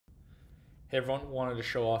Hey everyone, wanted to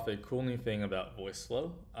show off a cool new thing about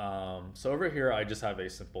Voiceflow. So over here, I just have a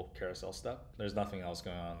simple carousel step. There's nothing else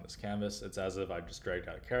going on this canvas. It's as if I just dragged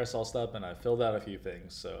out a carousel step and I filled out a few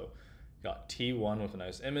things. So got T1 with a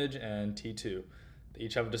nice image and T2. They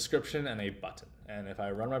each have a description and a button. And if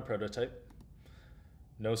I run my prototype,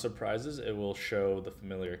 no surprises, it will show the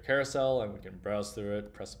familiar carousel and we can browse through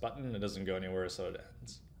it, press a button, it doesn't go anywhere, so it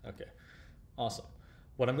ends. Okay, awesome.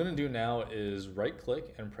 What I'm gonna do now is right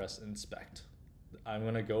click and press inspect. I'm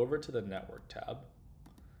gonna go over to the network tab,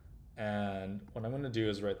 and what I'm gonna do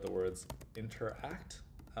is write the words interact.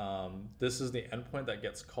 This is the endpoint that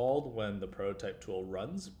gets called when the prototype tool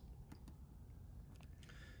runs.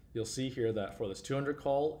 You'll see here that for this 200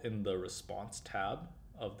 call in the response tab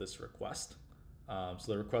of this request, so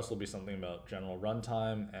the request will be something about general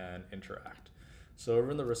runtime and interact. So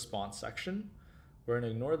over in the response section, we're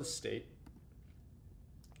gonna ignore the state.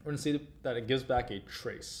 We're gonna see that it gives back a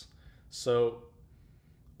trace. So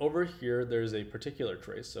over here, there's a particular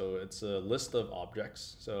trace. So it's a list of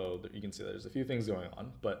objects. So you can see that there's a few things going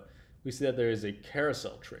on, but we see that there is a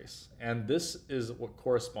carousel trace. And this is what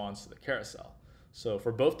corresponds to the carousel. So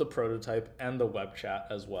for both the prototype and the web chat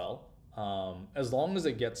as well, as long as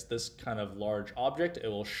it gets this kind of large object, it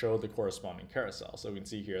will show the corresponding carousel. So we can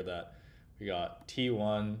see here that we got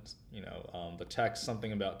T1, the text,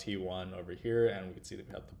 something about T1 over here, and we can see that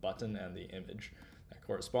we have the button and the image that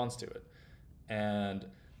corresponds to it. And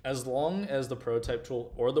as long as the prototype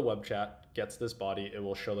tool or the web chat gets this body, it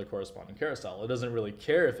will show the corresponding carousel. It doesn't really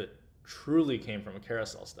care if it truly came from a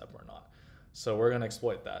carousel step or not. So we're gonna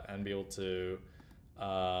exploit that and be able to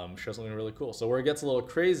show something really cool. So where it gets a little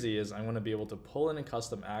crazy is I'm gonna be able to pull in a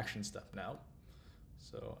custom action step now.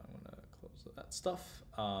 So I'm gonna close that stuff.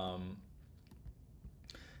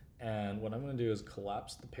 And what I'm gonna do is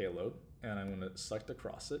collapse the payload and I'm gonna select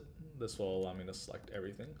across it. This will allow me to select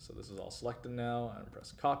everything. So this is all selected now. I'm gonna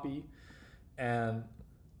press copy. And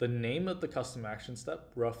the name of the custom action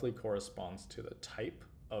step roughly corresponds to the type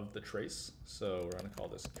of the trace. So we're gonna call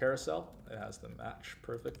this carousel. It has the match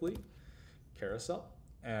perfectly, carousel.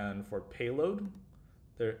 And for payload,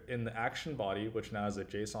 they're in the action body, which now is a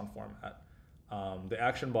JSON format. The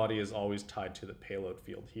action body is always tied to the payload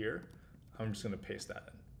field here. I'm just gonna paste that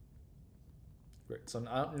in. Great. So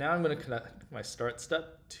now I'm going to connect my start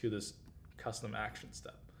step to this custom action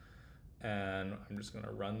step. And I'm just going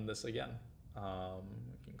to run this again. We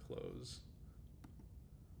can close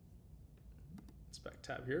inspect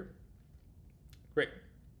tab here. Great.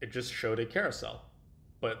 It just showed a carousel,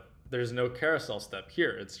 but there's no carousel step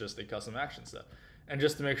here. It's just a custom action step. And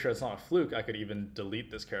just to make sure it's not a fluke, I could even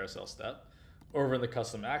delete this carousel step. Over in the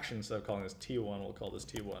custom action, instead of calling this T1, we'll call this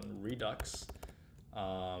T1 Redux.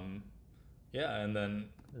 Yeah, and then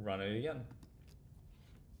run it again.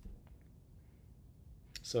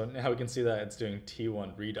 So now we can see that it's doing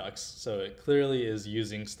T1 Redux. So it clearly is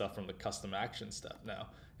using stuff from the custom action step now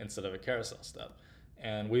instead of a carousel step.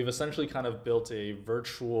 And we've essentially kind of built a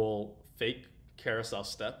virtual fake carousel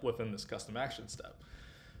step within this custom action step.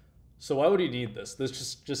 So why would you need this?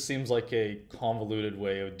 This just seems like a convoluted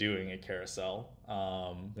way of doing a carousel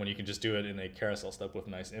when you can just do it in a carousel step with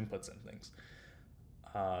nice inputs and things.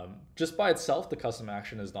 Just by itself, the custom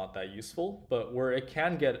action is not that useful, but where it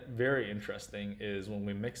can get very interesting is when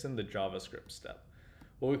we mix in the JavaScript step.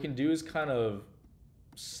 What we can do is kind of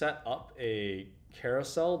set up a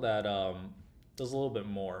carousel that does a little bit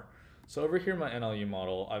more. So over here in my NLU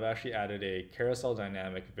model, I've actually added a carousel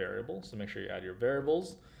dynamic variable. So make sure you add your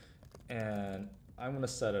variables, and I'm gonna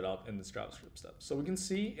set it up in this JavaScript step. So we can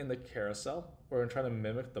see in the carousel, we're gonna try to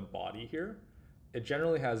mimic the body here. It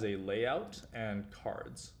generally has a layout and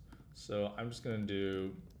cards. So I'm just gonna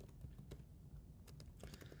do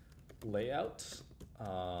layout.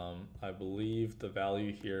 I believe the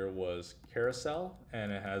value here was carousel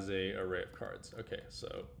and it has a array of cards. Okay,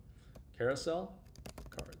 so carousel,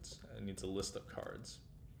 cards. It needs a list of cards.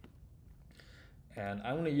 And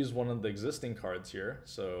I'm gonna use one of the existing cards here.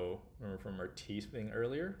 So remember from our T thing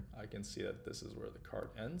earlier, I can see that this is where the card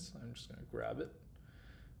ends. I'm just gonna grab it.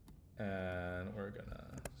 And we're gonna,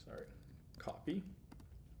 copy.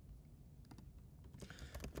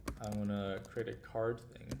 I'm gonna create a card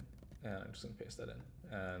thing and I'm just gonna paste that in.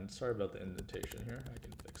 And sorry about the indentation here, I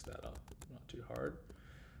can fix that up, not too hard.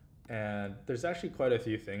 And there's actually quite a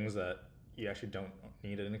few things that you actually don't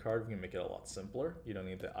need in a card. We can make it a lot simpler. You don't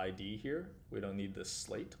need the ID here. We don't need this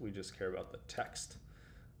slate. We just care about the text.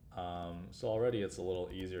 So already it's a little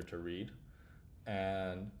easier to read.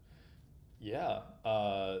 And yeah,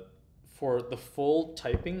 for the full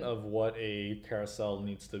typing of what a carousel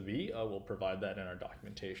needs to be, we'll provide that in our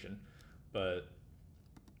documentation. But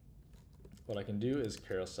what I can do is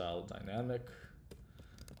carousel dynamic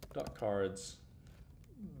dot cards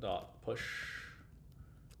dot push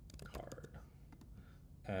card,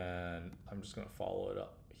 and I'm just going to follow it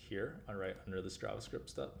up here right under this JavaScript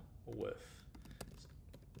step with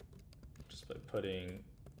just by putting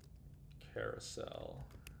carousel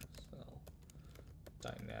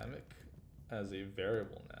dynamic as a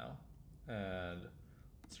variable now, and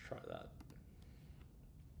let's try that.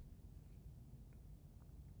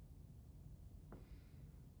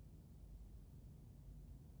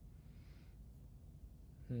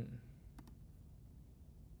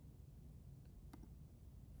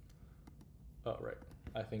 Oh, right.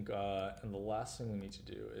 I think, and the last thing we need to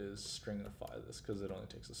do is stringify this because it only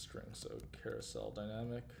takes a string. So carousel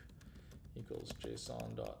dynamic equals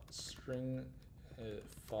JSON dot stringify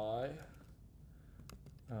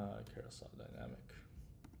carousel dynamic.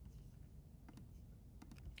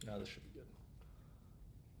 Now this should be good.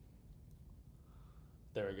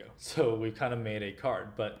 There we go. So we kind of made a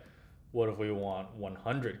card, but what if we want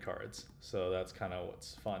 100 cards? So that's kind of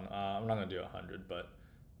what's fun. I'm not gonna do 100, but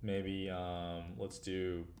maybe let's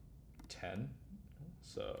do 10.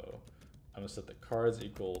 So I'm gonna set the cards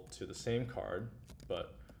equal to the same card,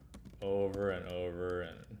 but over and over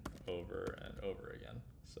and over and over again.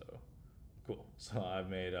 So cool. So I've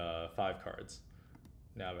made 5 cards.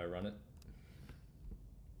 Now if I run it,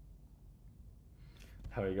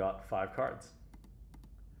 how we got 5 cards.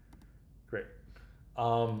 Great.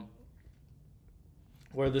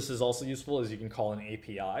 Where this is also useful is you can call an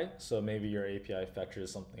API. So maybe your API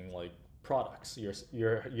fetches something like products. You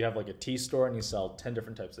have like a tea store and you sell 10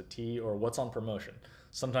 different types of tea, or what's on promotion.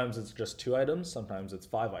 Sometimes it's just 2 items, sometimes it's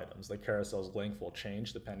 5 items. The carousel's length will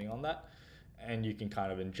change depending on that, and you can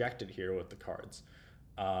kind of inject it here with the cards.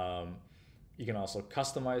 You can also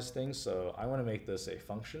customize things. So I want to make this a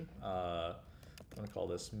function. I'm going to call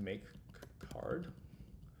this make card.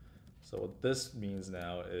 So what this means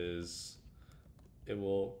now is it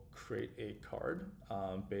will create a card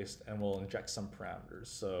based, and we'll inject some parameters.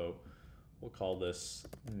 So we'll call this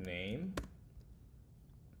name,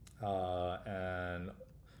 and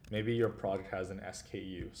maybe your product has an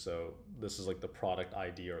SKU. So this is like the product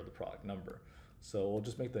ID or the product number. So we'll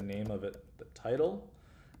just make the name of it the title.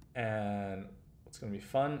 And what's going to be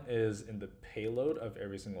fun is in the payload of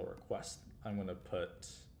every single request, I'm going to put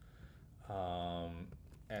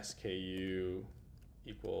SKU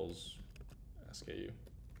equals SKU,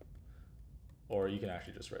 or you can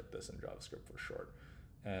actually just write this in JavaScript for short.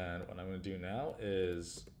 And what I'm going to do now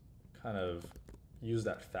is kind of use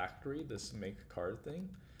that factory, this make card thing.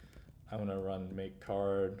 I'm going to run make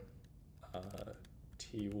card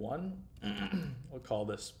T1. We'll call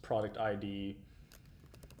this product ID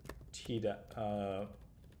T1,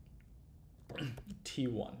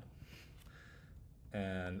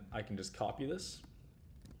 and I can just copy this.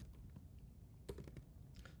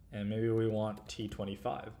 And maybe we want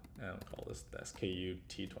T25, and I'll call this the SKU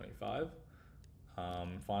T25.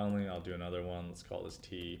 Finally, I'll do another one. Let's call this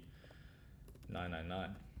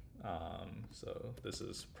T999. So this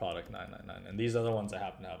is product 999, and these are the ones I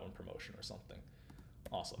happen to have on promotion or something.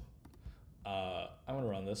 Awesome. I'm gonna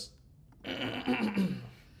run this.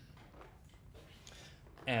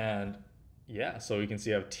 And yeah, so you can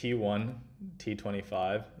see I have T1,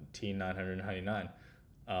 T25, T999.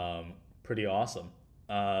 Pretty awesome.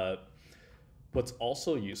 What's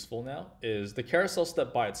also useful now is the carousel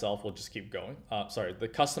step by itself will just keep going. Sorry, the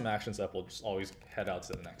custom action step will just always head out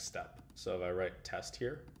to the next step. So if I write test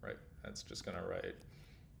here, right, it's just gonna write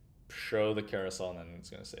show the carousel, and then it's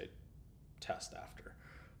gonna say test after.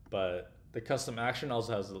 But the custom action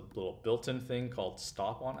also has a little built-in thing called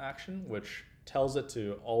stop on action, which tells it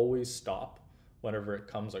to always stop whenever it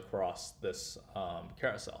comes across this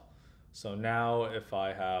carousel. So now if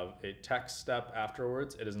I have a text step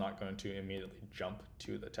afterwards, it is not going to immediately jump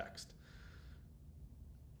to the text.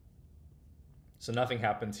 So nothing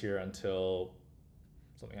happens here until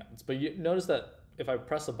something happens. But you notice that if I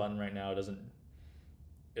press a button right now,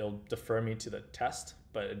 it'll defer me to the test,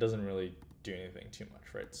 but it doesn't really do anything too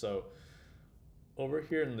much, right? So over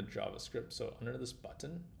here in the JavaScript, so under this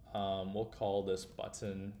button, we'll call this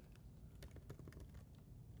button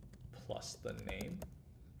plus the name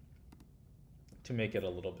to make it a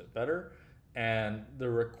little bit better. And the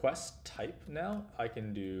request type now, I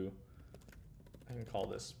can call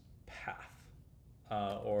this path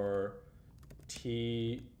or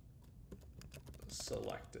T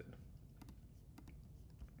selected.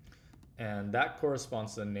 And that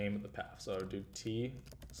corresponds to the name of the path. So I'll do T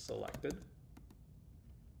selected.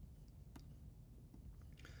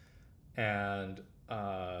 And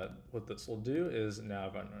what this will do is now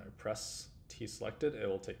if I press T selected, it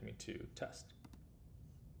will take me to test.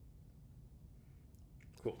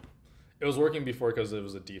 Cool. It was working before because it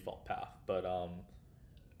was a default path, but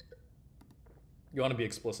you want to be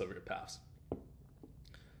explicit with your paths.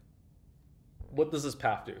 What does this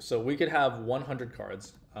path do? So we could have 100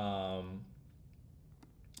 cards.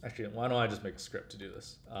 Actually, why don't I just make a script to do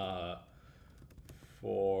this?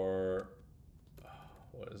 For,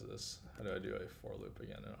 what is this? How do I do a for loop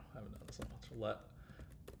again? No, I haven't done this so much. Let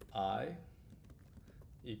I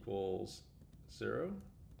equals 0.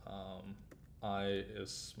 I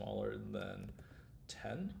is smaller than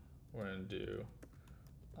 10. We're going to do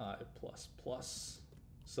I plus plus.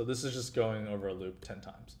 So this is just going over a loop 10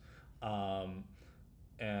 times.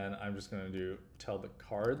 And I'm just going to tell the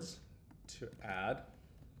cards to add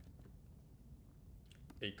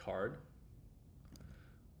a card.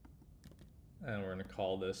 And we're going to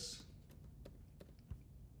call this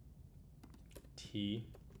T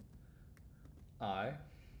I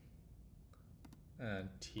and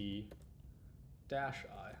T dash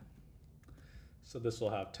I. So this will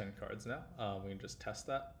have 10 cards now. We can just test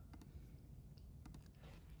that.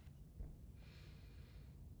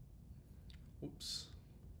 Oops.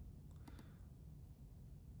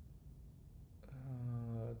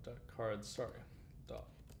 Dot cards, sorry, dot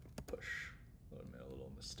push. I made a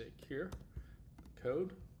little mistake here.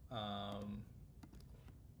 Code.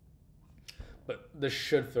 But this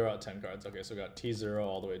should throw out 10 cards. Okay, so we got T0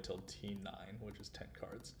 all the way till T9, which is 10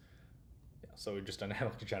 cards. Yeah, so we just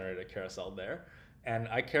dynamically generated a carousel there. And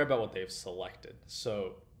I care about what they've selected.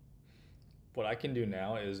 So what I can do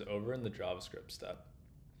now is over in the JavaScript step,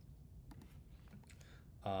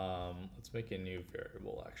 let's make a new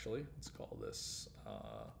variable actually. Let's call this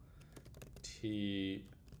T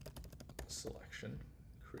selection,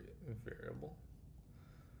 create a variable.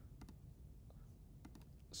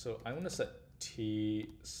 So I'm going to set T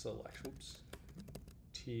selection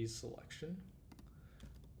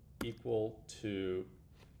equal to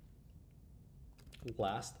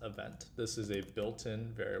last event. This is a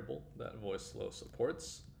built-in variable that Voiceflow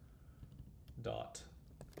supports. Dot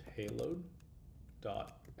payload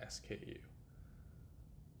dot SKU.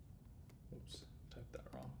 Oops, typed that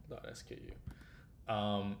wrong. Dot SKU.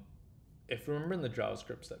 If you remember in the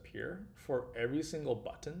JavaScript step here, for every single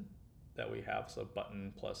button that we have, so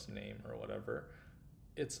button plus name or whatever,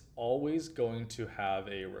 it's always going to have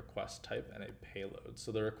a request type and a payload.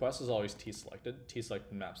 So the request is always T-selected.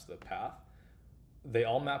 T-selected maps to the path. They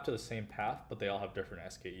all map to the same path, but they all have different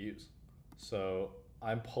SKUs. So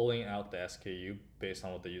I'm pulling out the SKU based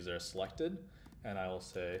on what the user has selected, and I will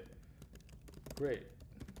say, great,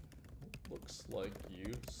 looks like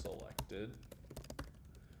you selected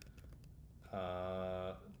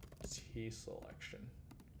T selection.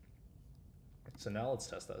 So now let's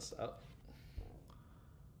test this out.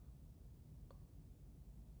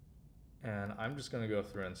 And I'm just going to go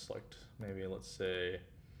through and select maybe, let's say,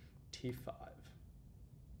 T5.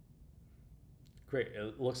 Great,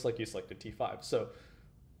 it looks like you selected T5. So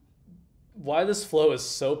why this flow is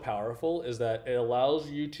so powerful is that it allows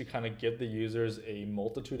you to kind of give the users a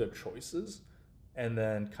multitude of choices and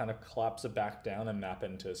then kind of collapse it back down and map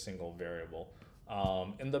it into a single variable.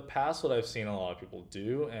 In the past, what I've seen a lot of people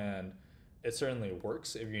do, and it certainly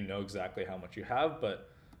works if you know exactly how much you have, but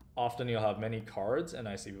often you'll have many cards, and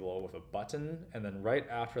I see people with a button, and then right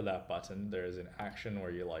after that button, there's an action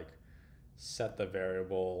where you like set the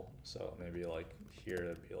variable. So maybe like here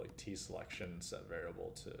it'd be like T selection, set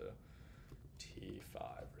variable to T5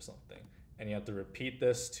 or something. And you have to repeat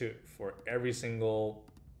this for every single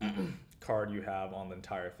card you have on the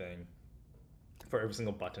entire thing, for every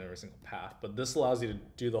single button, every single path. But this allows you to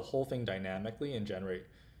do the whole thing dynamically and generate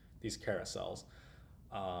these carousels.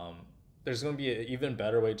 There's going to be an even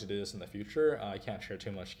better way to do this in the future. I can't share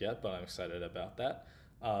too much yet, but I'm excited about that.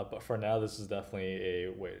 But for now, this is definitely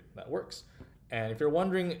a way that works. And if you're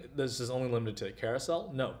wondering, this is only limited to a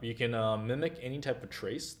carousel. No, you can mimic any type of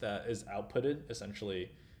trace that is outputted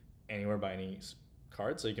essentially anywhere by any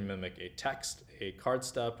card. So you can mimic a text, a card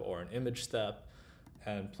step, or an image step,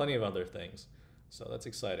 and plenty of other things. So that's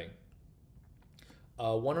exciting.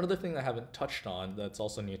 One other thing I haven't touched on that's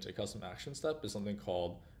also neat to a custom action step is something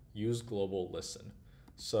called use global listen.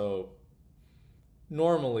 So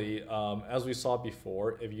normally, as we saw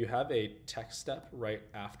before, if you have a text step right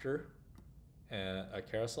after a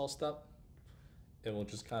carousel step, it will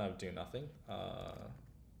just kind of do nothing.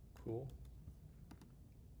 Cool.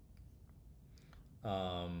 Let's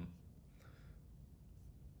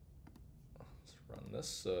run this.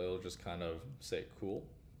 So it'll just kind of say cool.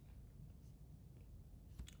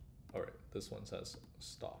 All right, this one says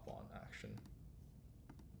stop on action.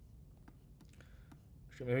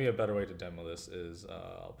 Actually, maybe a better way to demo this is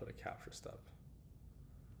I'll put a capture step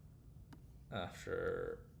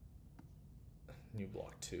after new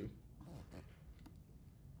block 2.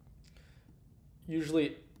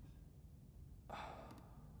 Usually,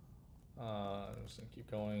 I'm just gonna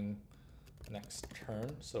keep going. Next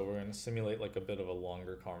turn, so we're gonna simulate like a bit of a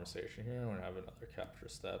longer conversation here. We're gonna have another capture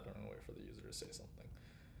step and wait for the user to say something.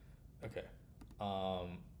 Okay,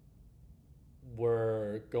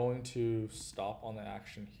 we're going to stop on the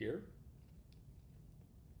action here,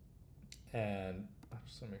 and I'm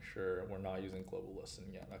just gonna make sure we're not using global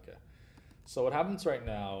listen yet. Okay, so what happens right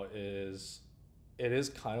now is it is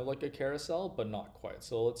kind of like a carousel, but not quite.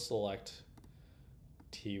 So let's select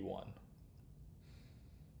T1.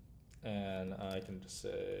 And I can just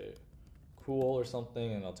say cool or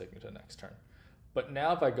something, and I'll take me to the next turn. But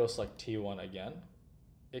now if I go select T1 again,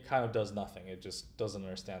 it kind of does nothing. It just doesn't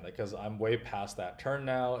understand that because I'm way past that turn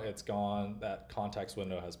now. It's gone. That context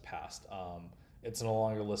window has passed. It's no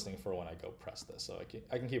longer listening for when I go press this. So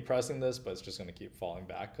I can keep pressing this, but it's just going to keep falling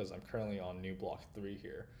back because I'm currently on new block 3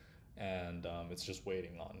 here, and it's just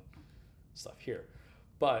waiting on stuff here.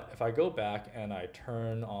 But if I go back and I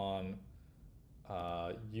turn on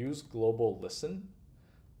use global listen,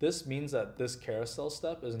 this means that this carousel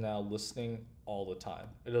step is now listening all the time.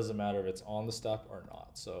 It doesn't matter if it's on the step or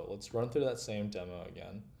not. So let's run through that same demo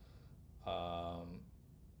again. I'm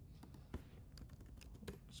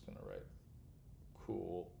just gonna write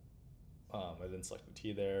cool. I didn't select the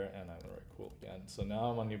T there, and I'm gonna write cool again. So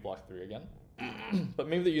now I'm on new block 3 again. But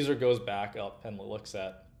maybe the user goes back up and looks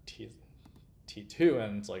at T2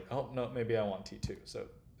 and it's like, oh no, maybe I want T2. So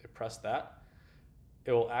they press that.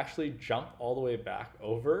 It will actually jump all the way back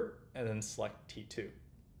over and then select T2.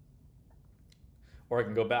 Or I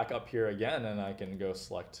can go back up here again and I can go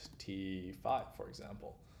select T5, for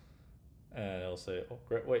example. And it'll say, oh,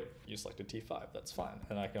 great, wait, you selected T5, that's fine.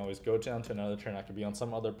 And I can always go down to another turn. I could be on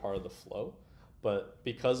some other part of the flow. But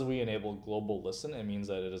because we enable global listen, it means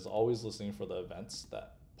that it is always listening for the events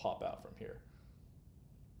that pop out from here.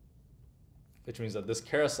 Which means that this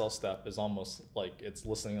carousel step is almost like it's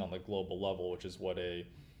listening on the global level, which is what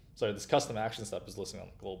this custom action step is listening on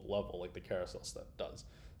the global level, like the carousel step does.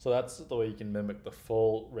 So that's the way you can mimic the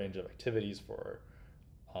full range of activities for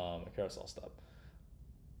a carousel step.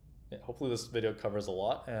 Yeah, hopefully this video covers a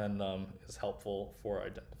lot and is helpful for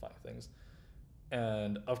identifying things.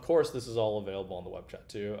 And of course, this is all available on the web chat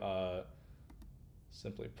too.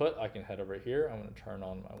 Simply put, I can head over here. I'm going to turn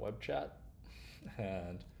on my web chat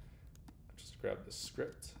and just grab this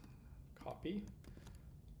script, copy.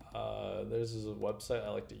 There's a website I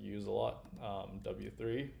like to use a lot,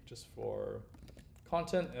 W3, just for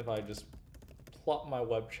content. If I just plop my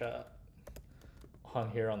web chat on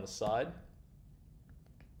here on the side,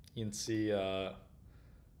 you can see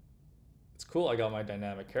it's cool. I got my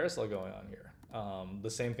dynamic carousel going on here. The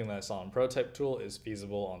same thing that I saw in Prototype Tool is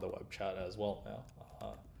feasible on the web chat as well now.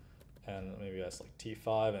 And maybe I select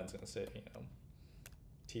T5 and it's going to say,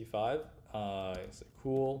 T5. Say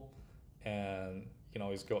cool, and you can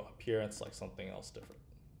always go up here and select something else different.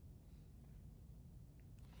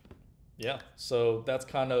 Yeah, so that's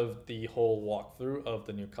kind of the whole walkthrough of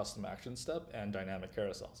the new custom action step and dynamic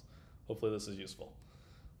carousels. Hopefully this is useful.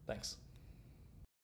 Thanks.